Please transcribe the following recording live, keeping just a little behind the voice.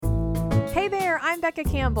Hey there, I'm Becca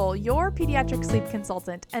Campbell, your pediatric sleep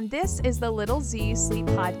consultant, and this is the Little Z Sleep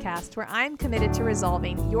Podcast, where I'm committed to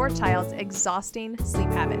resolving your child's exhausting sleep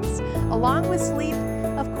habits. Along with sleep,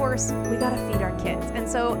 of course, we gotta feed our kids. And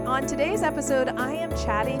so on today's episode, I am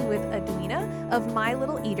chatting with Edwina of My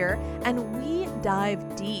Little Eater, and we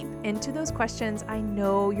dive deep into those questions I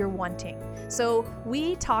know you're wanting. So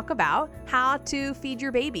we talk about how to feed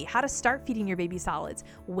your baby, how to start feeding your baby solids.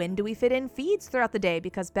 When do we fit in feeds throughout the day?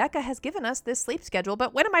 Because Becca has given us this sleep schedule,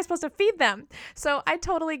 but when am I supposed to feed them? So I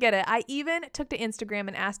totally get it. I even took to Instagram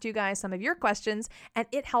and asked you guys some of your questions, and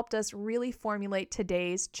it helped us really formulate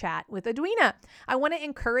today's chat with Edwina. I want to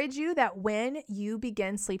encourage you that when you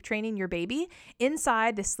begin sleep training your baby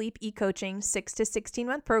inside the Sleep E-Coaching 6 to 16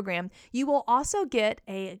 month program, you will also get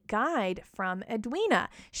a guide from Edwina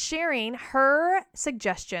sharing her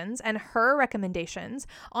suggestions and her recommendations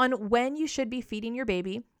on when you should be feeding your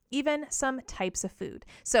baby, even some types of food.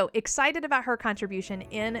 So excited about her contribution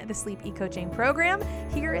in the Sleep E-Coaching program.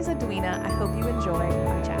 Here is Edwina. I hope you enjoy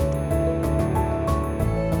our chat.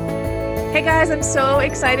 Hey guys, I'm so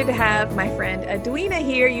excited to have my friend Edwina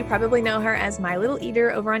here. You probably know her as My Little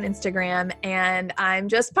Eater over on Instagram, and I'm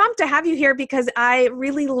just pumped to have you here because I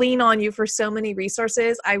really lean on you for so many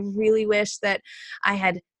resources. I really wish that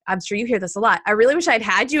I'm sure you hear this a lot. I really wish I'd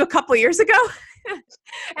had you a couple years ago.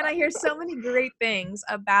 And I hear so many great things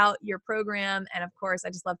about your program. And of course, I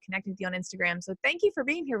just love connecting with you on Instagram. So thank you for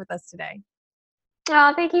being here with us today.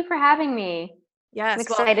 Oh, thank you for having me. Yes. I'm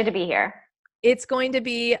excited to be here. It's going to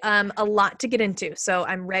be a lot to get into. So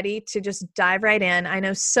I'm ready to just dive right in. I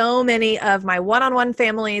know so many of my one-on-one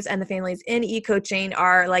families and the families in e-coaching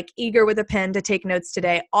are like eager with a pen to take notes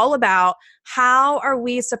today, all about how are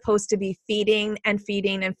we supposed to be feeding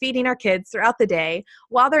our kids throughout the day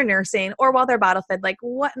while they're nursing or while they're bottle fed. Like,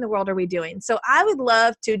 what in the world are we doing? So I would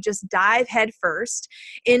love to just dive head first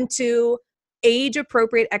into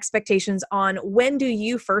age-appropriate expectations on when do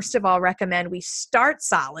you, first of all, recommend we start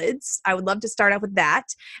solids. I would love to start out with that,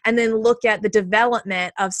 and then look at the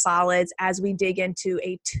development of solids as we dig into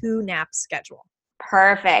a 2-nap schedule.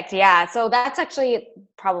 Perfect. Yeah. So that's actually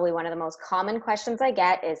probably one of the most common questions I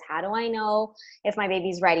get is, how do I know if my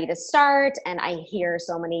baby's ready to start? And I hear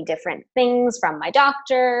so many different things from my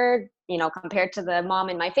doctor, compared to the mom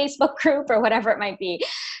in my Facebook group or whatever it might be.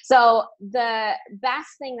 So the best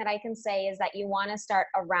thing that I can say is that you want to start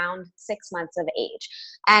around 6 months of age.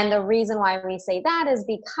 And the reason why we say that is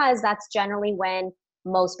because that's generally when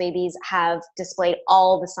most babies have displayed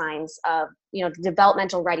all the signs of,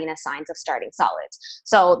 developmental readiness signs of starting solids.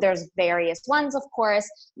 So there's various ones, of course.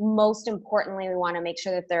 Most importantly, we want to make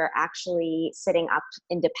sure that they're actually sitting up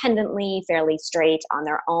independently, fairly straight on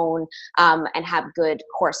their own, and have good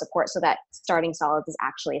core support so that starting solids is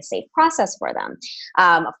actually a safe process for them.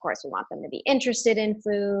 Of course, we want them to be interested in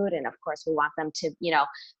food. And of course, we want them to,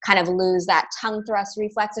 kind of lose that tongue thrust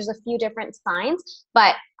reflex. There's a few different signs,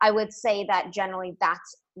 but I would say that generally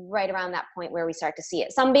that's right around that point where we start to see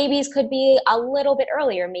it. Some babies could be a little bit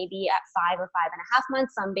earlier, maybe at 5 or 5.5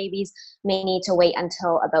 months. Some babies may need to wait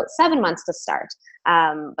until about 7 months to start.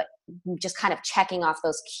 But just kind of checking off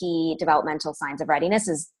those key developmental signs of readiness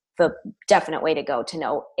is the definite way to go to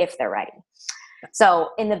know if they're ready.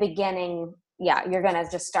 So in the beginning, you're going to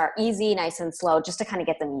just start easy, nice and slow, just to kind of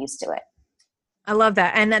get them used to it. I love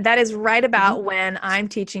that. And that is right about when I'm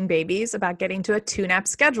teaching babies about getting to a 2-nap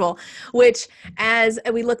schedule, which as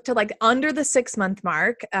we look to like under the 6-month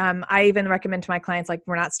mark, I even recommend to my clients, like,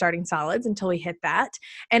 we're not starting solids until we hit that.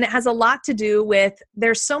 And it has a lot to do with,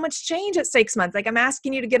 there's so much change at 6 months. Like, I'm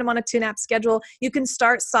asking you to get them on a 2-nap schedule. You can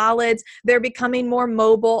start solids. They're becoming more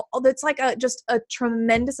mobile. It's like just a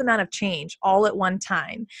tremendous amount of change all at one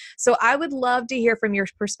time. So I would love to hear from your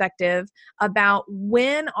perspective about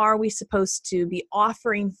when are we supposed to be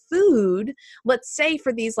offering food, let's say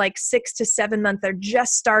for these like 6 to 7 months, they're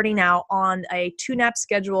just starting out on a 2-nap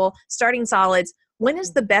schedule, starting solids. When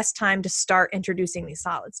is the best time to start introducing these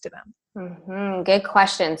solids to them? Good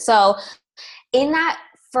question. So in that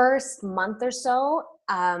first month or so,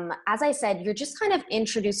 as I said, you're just kind of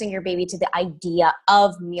introducing your baby to the idea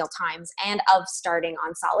of meal times and of starting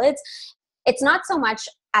on solids. It's not so much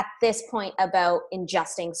at this point about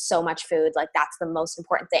ingesting so much food. Like, that's the most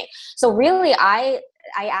important thing. So really, I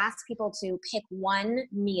ask people to pick one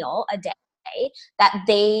meal a day that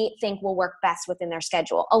they think will work best within their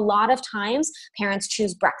schedule. A lot of times parents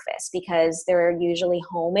choose breakfast because they're usually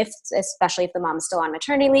home, especially if the mom's still on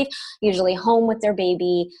maternity leave, usually home with their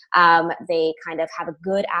baby. They kind of have a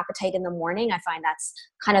good appetite in the morning. I find that's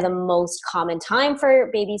kind of the most common time for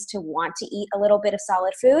babies to want to eat a little bit of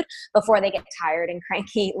solid food before they get tired and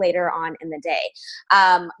cranky later on in the day.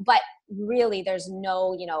 But really, there's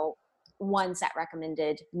no, one set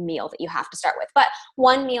recommended meal that you have to start with. But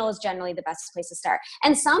one meal is generally the best place to start.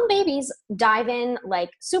 And some babies dive in like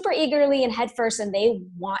super eagerly and head first, and they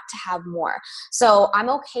want to have more. So I'm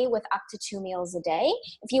okay with up to 2 meals a day.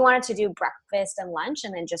 If you wanted to do breakfast and lunch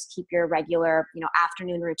and then just keep your regular,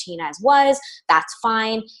 afternoon routine as was, that's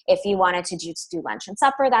fine. If you wanted to just do lunch and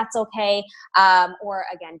supper, that's okay. Or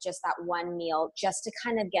again, just that one meal, just to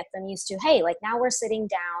kind of get them used to, hey, like now we're sitting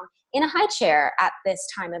down in a high chair at this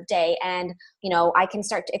time of day, and I can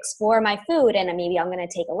start to explore my food, and maybe I'm going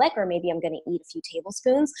to take a lick, or maybe I'm going to eat a few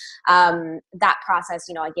tablespoons. That process,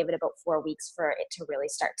 I give it about 4 weeks for it to really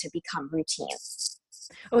start to become routine.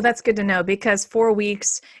 Oh, that's good to know, because 4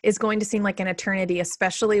 weeks is going to seem like an eternity,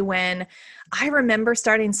 especially when I remember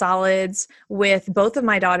starting solids with both of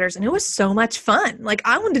my daughters, and it was so much fun. Like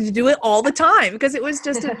I wanted to do it all the time because it was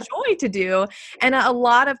just a joy to do. And a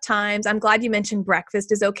lot of times, I'm glad you mentioned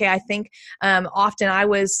breakfast is okay. I think often I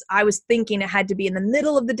was thinking it had to be in the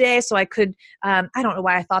middle of the day so I could, I don't know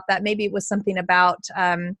why I thought that. Maybe it was something about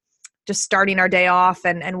just starting our day off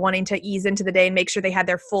and wanting to ease into the day and make sure they had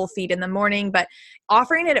their full feed in the morning. But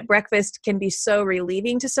offering it at breakfast can be so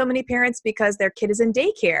relieving to so many parents because their kid is in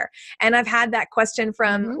daycare. And I've had that question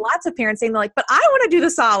from lots of parents saying, like, but I want to do the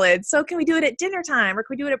solids. So can we do it at dinner time, or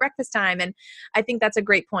can we do it at breakfast time? And I think that's a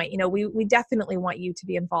great point. We definitely want you to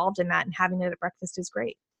be involved in that, and having it at breakfast is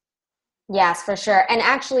great. Yes, for sure. And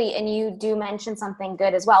actually, and you do mention something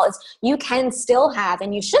good as well, is you can still have,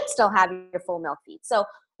 and you should still have, your full milk feed. So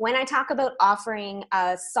when I talk about offering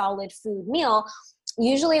a solid food meal,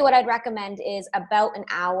 usually what I'd recommend is about an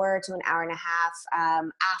hour to an hour and a half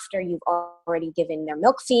after you've already given their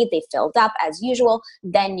milk feed, they filled up as usual,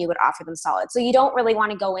 then you would offer them solid. So you don't really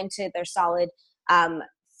want to go into their solid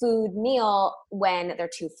food meal when they're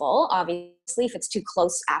too full, obviously, if it's too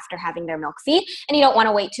close after having their milk feed. And you don't want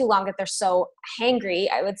to wait too long if they're so hangry,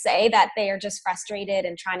 I would say, that they are just frustrated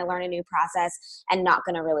and trying to learn a new process and not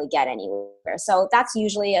going to really get anywhere. So that's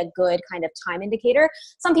usually a good kind of time indicator.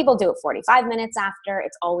 Some people do it 45 minutes after.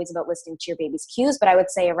 It's always about listening to your baby's cues, but I would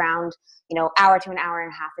say around, hour to an hour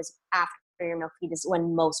and a half is after your milk feed is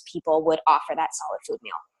when most people would offer that solid food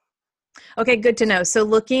meal. Okay, good to know. So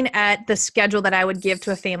looking at the schedule that I would give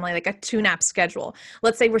to a family, like a 2-nap schedule,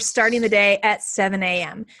 let's say we're starting the day at 7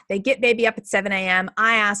 a.m. They get baby up at 7 a.m.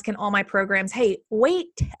 I ask in all my programs, hey,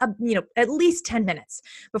 wait, at least 10 minutes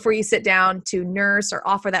before you sit down to nurse or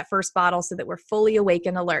offer that first bottle so that we're fully awake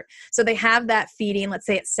and alert. So they have that feeding, let's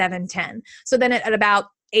say at 7:10. So then at about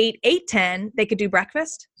 8:10, they could do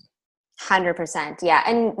breakfast. 100%. Yeah.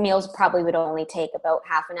 And meals probably would only take about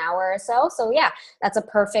half an hour or so. So yeah, that's a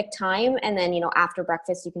perfect time. And then, after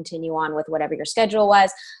breakfast, you continue on with whatever your schedule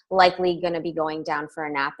was, likely going to be going down for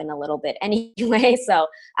a nap in a little bit anyway. So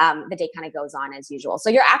the day kind of goes on as usual.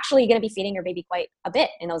 So you're actually going to be feeding your baby quite a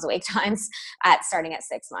bit in those awake times starting at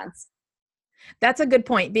 6 months. That's a good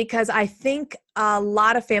point, because I think a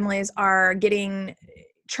lot of families are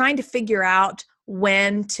trying to figure out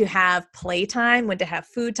when to have playtime, when to have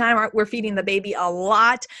food time. We're feeding the baby a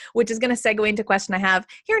lot, which is going to segue into a question I have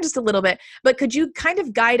here in just a little bit. But could you kind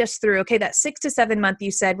of guide us through, okay, that 6 to 7 month,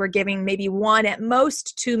 you said we're giving maybe 1, at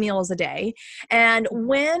most 2 meals a day. And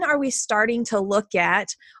when are we starting to look at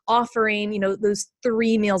offering, those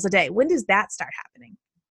 3 meals a day? When does that start happening?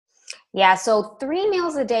 Yeah, so 3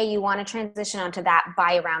 meals a day, you want to transition onto that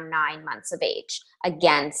by around 9 months of age.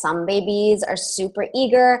 Again, some babies are super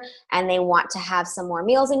eager and they want to have some more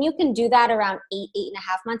meals, and you can do that around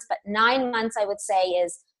 8.5 months, but 9 months, I would say,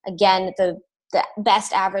 is, again, the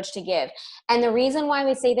best average to give. And the reason why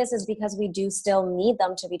we say this is because we do still need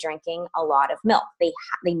them to be drinking a lot of milk. They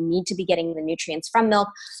need to be getting the nutrients from milk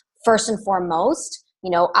first and foremost,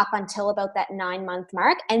 up until about that 9-month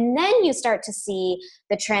mark. And then you start to see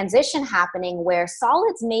the transition happening where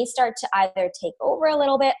solids may start to either take over a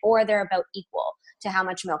little bit, or they're about equal to how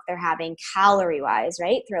much milk they're having calorie-wise,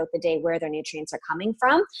 right, throughout the day, where their nutrients are coming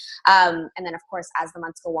from. And then, of course, as the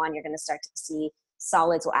months go on, you're going to start to see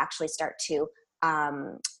solids will actually start to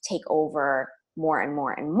take over more and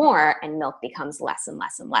more and more, and milk becomes less and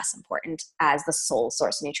less and less important as the sole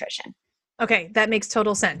source of nutrition. Okay, that makes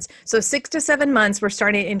total sense. So 6 to 7 months, we're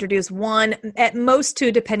starting to introduce 1, at most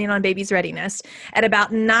 2, depending on baby's readiness. At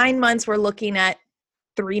about 9 months, we're looking at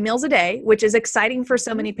 3 meals a day, which is exciting for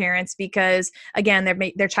so many parents because, again,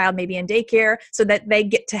 their child may be in daycare, so that they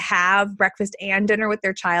get to have breakfast and dinner with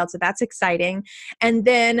their child. So that's exciting. And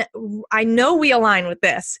then I know we align with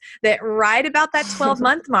this, that right about that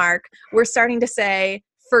 12-month mark, we're starting to say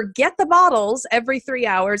forget the bottles every 3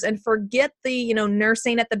 hours and forget the,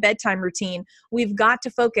 nursing at the bedtime routine. We've got to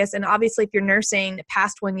focus. And obviously, if you're nursing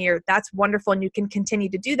past 1 year, that's wonderful and you can continue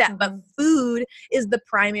to do that. But food is the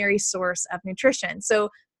primary source of nutrition. So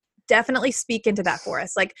definitely speak into that for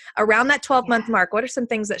us. Like around that 12-month mark, what are some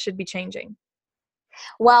things that should be changing?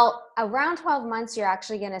 Well, around 12 months, you're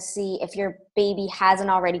actually going to see if your baby hasn't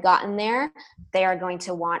already gotten there, they are going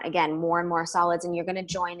to want, again, more and more solids, and you're going to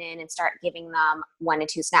join in and start giving them 1 to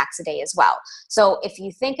 2 snacks a day as well. So if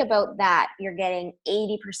you think about that, you're getting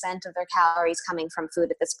 80% of their calories coming from food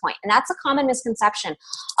at this point. And that's a common misconception.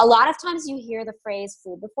 A lot of times you hear the phrase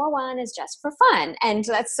food before 1 is just for fun. And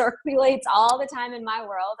that circulates all the time in my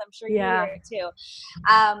world. I'm sure you hear it too.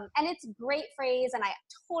 And it's a great phrase, and I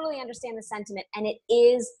totally understand the sentiment, and it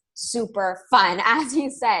is super fun, as you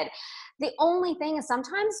said. The only thing is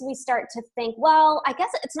sometimes we start to think, well, I guess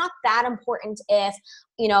it's not that important if,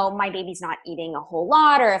 my baby's not eating a whole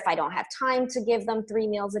lot, or if I don't have time to give them 3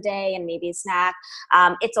 meals a day and maybe a snack.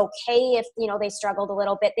 It's okay if, they struggled a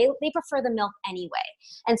little bit. They prefer the milk anyway.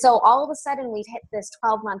 And so all of a sudden we've hit this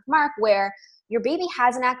 12-month mark where your baby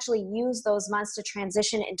hasn't actually used those months to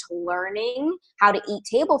transition into learning how to eat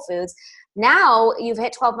table foods. Now you've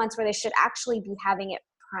hit 12 months where they should actually be having it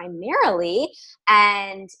primarily,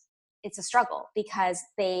 and it's a struggle because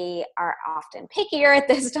they are often pickier at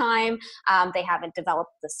this time. They haven't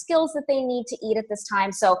developed the skills that they need to eat at this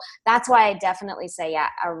time. So that's why I definitely say,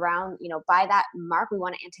 around, by that mark, we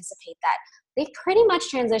want to anticipate that they pretty much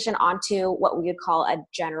transition onto what we would call a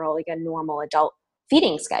general, like a normal adult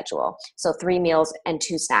feeding schedule. So 3 meals and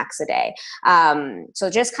 2 snacks a day. So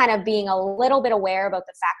just kind of being a little bit aware about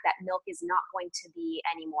the fact that milk is not going to be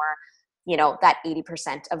anymore, that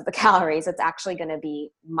 80% of the calories. It's actually going to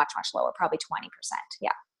be much, much lower, probably 20%.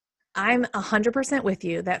 Yeah. I'm 100% with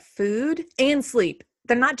you that food and sleep,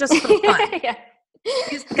 they're not just for fun.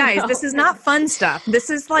 Guys, this is not fun stuff.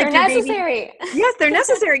 This is like they're necessary. Yes, they're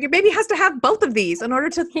necessary. Your baby has to have both of these in order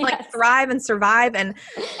to thrive and survive and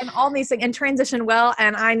all these things and transition well.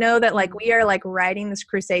 And I know that we are riding this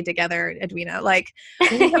crusade together, Edwina.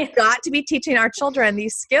 We have got to be teaching our children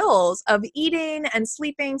these skills of eating and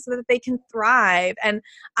sleeping so that they can thrive. And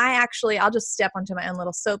I'll just step onto my own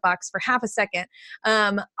little soapbox for half a second.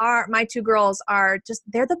 My 2 girls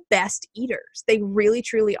they're the best eaters. They really,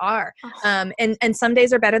 truly are. And some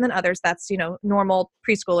days are better than others. That's, normal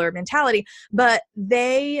preschooler mentality, but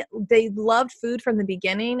they loved food from the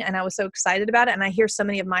beginning, and I was so excited about it. And I hear so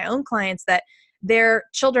many of my own clients that their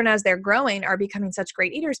children, as they're growing, are becoming such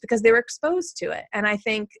great eaters because they were exposed to it. And I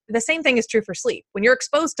think the same thing is true for sleep. When you're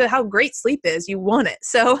exposed to how great sleep is, you want it.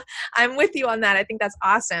 So I'm with you on that. I think that's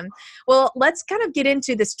awesome. Well, let's kind of get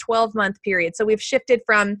into this 12-month period. So we've shifted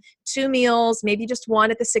from 2 meals, maybe just 1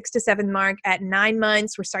 at the 6 to 7 mark. At 9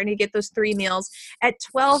 months, we're starting to get those 3 meals. At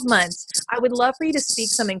 12 months, I would love for you to speak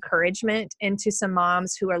some encouragement into some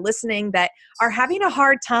moms who are listening that are having a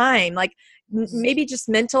hard time, maybe just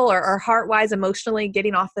mental or heart-wise, emotionally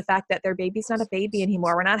getting off the fact that their baby's not a baby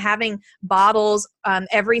anymore. We're not having bottles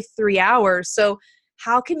every 3 hours. So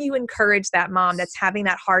how can you encourage that mom that's having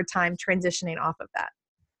that hard time transitioning off of that?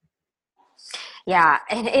 Yeah,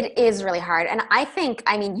 and it is really hard. And I think,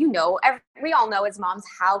 we all know as moms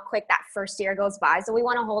how quick that first year goes by. So we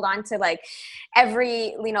want to hold on to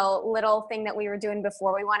every, little thing that we were doing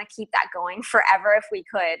before. We want to keep that going forever if we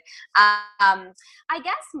could. I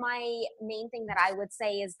guess my main thing that I would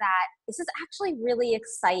say is that this is actually really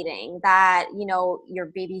exciting that, your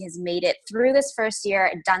baby has made it through this first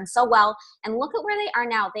year, done so well. And look at where they are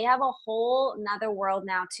now. They have a whole nother world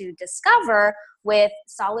now to discover with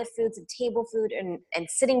solid foods and table food and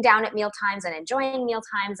sitting down at meal times and enjoying meal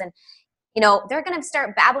times. And, they're going to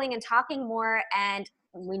start babbling and talking more. And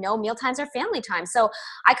we know meal times are family time. So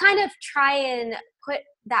I kind of try and put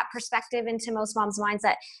that perspective into most moms' minds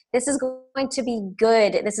that this is going to be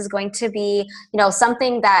good. This is going to be,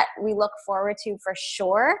 something that we look forward to for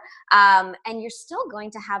sure. And you're still going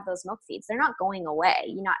to have those milk feeds. They're not going away.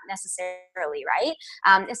 You're not necessarily, right?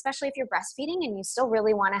 Especially if you're breastfeeding and you still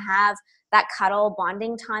really want to have that cuddle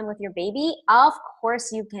bonding time with your baby. Of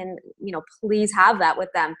course you can, please have that with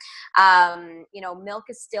them. Milk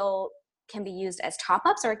is still can be used as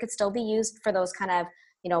top-ups, or it could still be used for those kind of,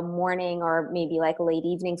 morning or maybe late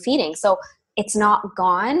evening feeding. So it's not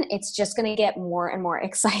gone. It's just going to get more and more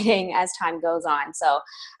exciting as time goes on. So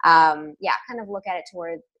kind of look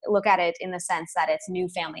at it in the sense that it's new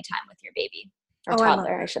family time with your baby or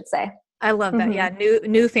toddler, I should say. I love that. Yeah.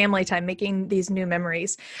 Mm-hmm. New family time, making these new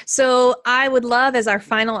memories. So I would love, as our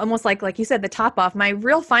final, almost like you said, the top off, my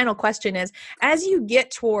real final question is, as you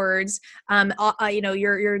get towards,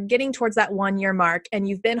 you're getting towards that 1 year mark and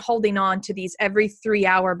you've been holding on to these every 3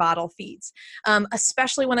 hour bottle feeds,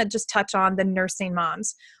 especially when I just touch on the nursing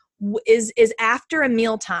moms. Is after a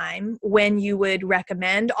meal time when you would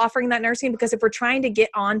recommend offering that nursing? Because if we're trying to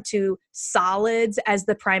get onto solids as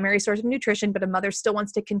the primary source of nutrition, but a mother still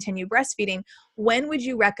wants to continue breastfeeding, when would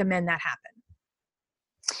you recommend that happen?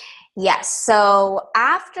 Yes. So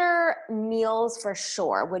after meals for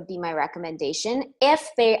sure would be my recommendation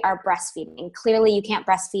if they are breastfeeding. Clearly you can't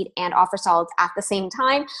breastfeed and offer solids at the same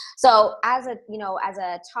time. So as a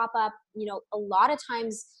top up, a lot of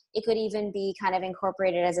times it could even be kind of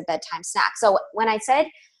incorporated as a bedtime snack. So when I said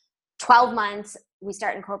 12 months, we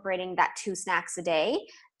start incorporating that 2 snacks a day.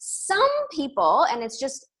 Some people, and it's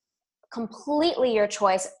just completely your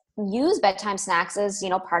choice, use bedtime snacks as,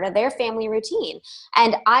 part of their family routine.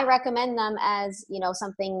 And I recommend them as,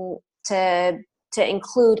 something to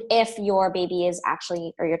include if your baby is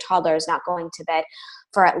actually, or your toddler is not going to bed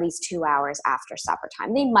for at least 2 hours after supper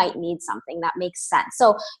time. They might need something that makes sense.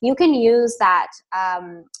 So you can use that,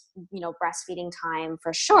 breastfeeding time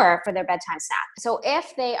for sure for their bedtime snack. So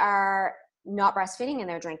if they are not breastfeeding and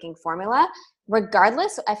they're drinking formula,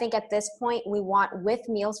 regardless, I think at this point we want with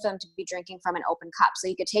meals for them to be drinking from an open cup. So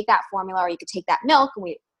you could take that formula or you could take that milk.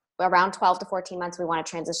 And around 12 to 14 months, we want to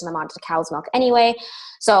transition them onto cow's milk anyway.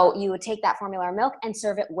 So you would take that formula or milk and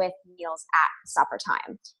serve it with meals at supper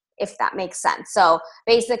time, if that makes sense. So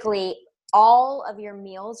basically, all of your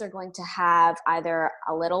meals are going to have either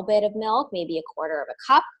a little bit of milk, maybe a quarter of a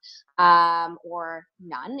cup, or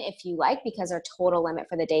none if you like, because our total limit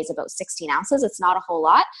for the day is about 16 ounces. It's not a whole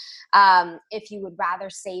lot. If you would rather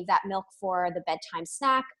save that milk for the bedtime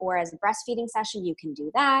snack or as a breastfeeding session, you can do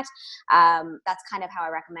that. That's kind of how I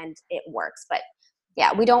recommend it works. But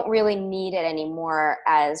yeah, we don't really need it anymore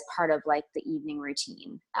as part of like the evening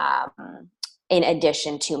routine. In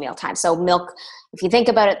addition to mealtime. So milk, if you think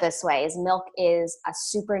about it this way, milk is a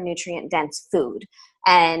super nutrient dense food.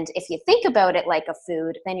 And if you think about it like a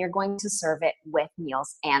food, then you're going to serve it with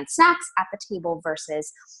meals and snacks at the table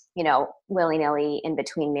versus, willy-nilly in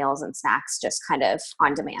between meals and snacks, just kind of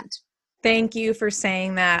on demand. Thank you for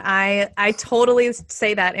saying that. I totally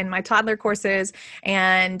say that in my toddler courses,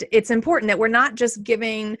 and it's important that we're not just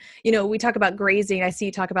giving, we talk about grazing. I see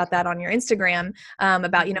you talk about that on your Instagram,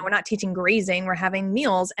 about, we're not teaching grazing, we're having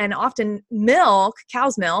meals, and often milk,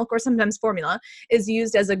 cow's milk, or sometimes formula is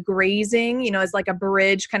used as a grazing, as like a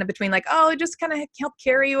bridge kind of between like, oh, just kind of help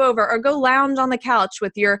carry you over, or go lounge on the couch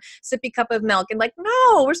with your sippy cup of milk. And like,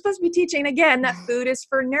 no, we're supposed to be teaching again that food is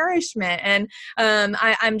for nourishment. And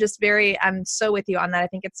I'm so with you on that. I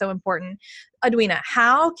think it's so important. Edwina,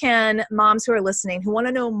 how can moms who are listening, who want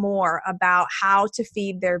to know more about how to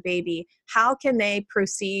feed their baby, how can they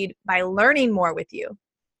proceed by learning more with you?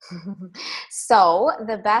 So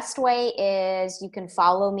the best way is you can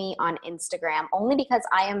follow me on Instagram, only because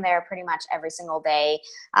I am there pretty much every single day,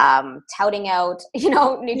 touting out,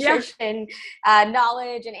 nutrition,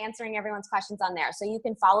 knowledge, and answering everyone's questions on there. So you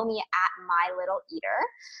can follow me at My Little Eater.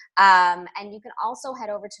 And you can also head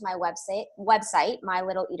over to my website,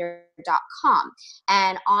 mylittleeater.com.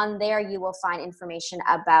 And on there you will find information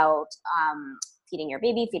about, feeding your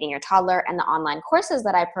baby, feeding your toddler, and the online courses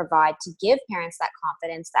that I provide to give parents that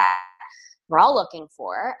confidence that we're all looking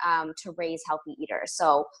for, to raise healthy eaters.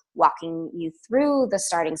 So walking you through the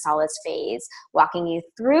starting solids phase, walking you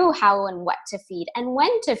through how and what to feed and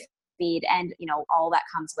when to feed, and all that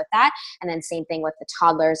comes with that. And then same thing with the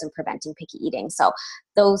toddlers and preventing picky eating. So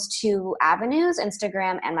those 2 avenues,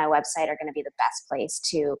 Instagram and my website, are going to be the best place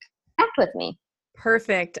to connect with me.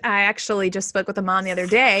 Perfect. I actually just spoke with a mom the other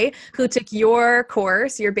day who took your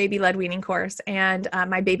course, your baby-led weaning course, and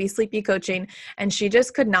my baby sleepy coaching, and she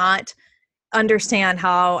just could not understand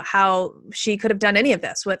how she could have done any of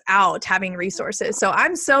this without having resources. So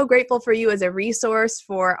I'm so grateful for you as a resource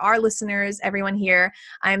for our listeners, everyone here.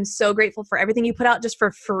 I'm so grateful for everything you put out just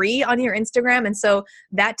for free on your Instagram. And so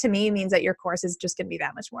that to me means that your course is just going to be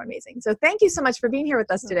that much more amazing. So thank you so much for being here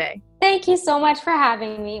with us today. Thank you so much for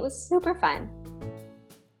having me. It was super fun.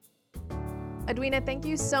 Edwina, thank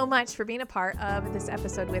you so much for being a part of this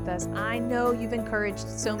episode with us. I know you've encouraged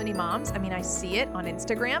so many moms. I mean, I see it on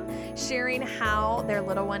Instagram, sharing how their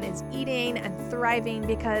little one is eating and thriving,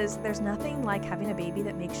 because there's nothing like having a baby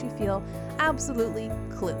that makes you feel absolutely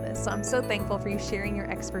clueless. So I'm so thankful for you sharing your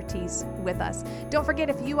expertise with us. Don't forget,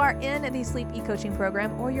 if you are in the Sleep e-coaching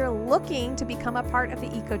program or you're looking to become a part of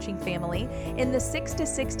the e-coaching family, in the 6 to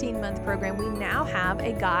 16 month program, we now have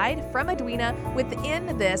a guide from Edwina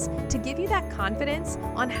within this to give you that confidence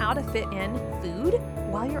on how to fit in food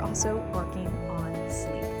while you're also working on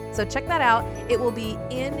sleep. So check that out. It will be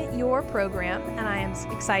in your program, and I am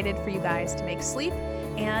excited for you guys to make sleep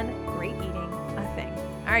and great eating a thing.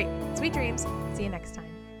 All right, sweet dreams. See you next time.